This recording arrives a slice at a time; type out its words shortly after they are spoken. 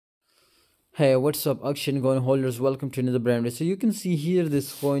Hey, what's up, action coin holders? Welcome to another brand new. So you can see here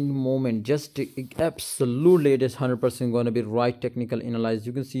this coin moment. Absolutely, it is 100% going to be right technical analyzed.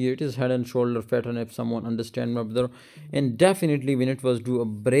 You can see here it is head and shoulder pattern if someone understand my brother. And definitely when it was do a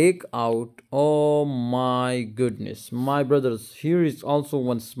breakout, oh my goodness, my brothers. Here is also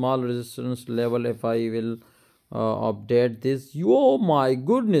one small resistance level. If I will update this, oh my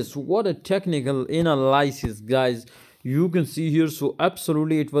goodness, what a technical analysis, guys. You can see here, so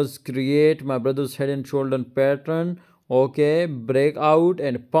absolutely it was create my brother's head and shoulder pattern, okay, breakout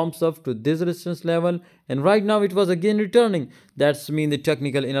and pumps up to this resistance level, and right now it was again returning. That's mean the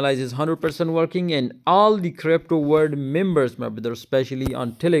technical analysis is 100% working, and all the crypto world members, my brother, especially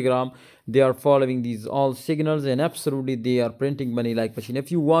on Telegram, they are following these all signals, and absolutely they are printing money like machine.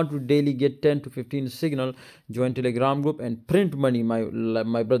 If you want to daily get 10 to 15 signal, join Telegram group and print money,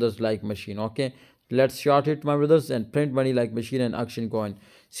 my brothers, like machine. Okay, let's short it, my brothers, and print money like machine and action coin.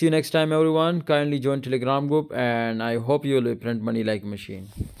 See you next time, everyone. Kindly join Telegram group, and I hope you will print money like machine.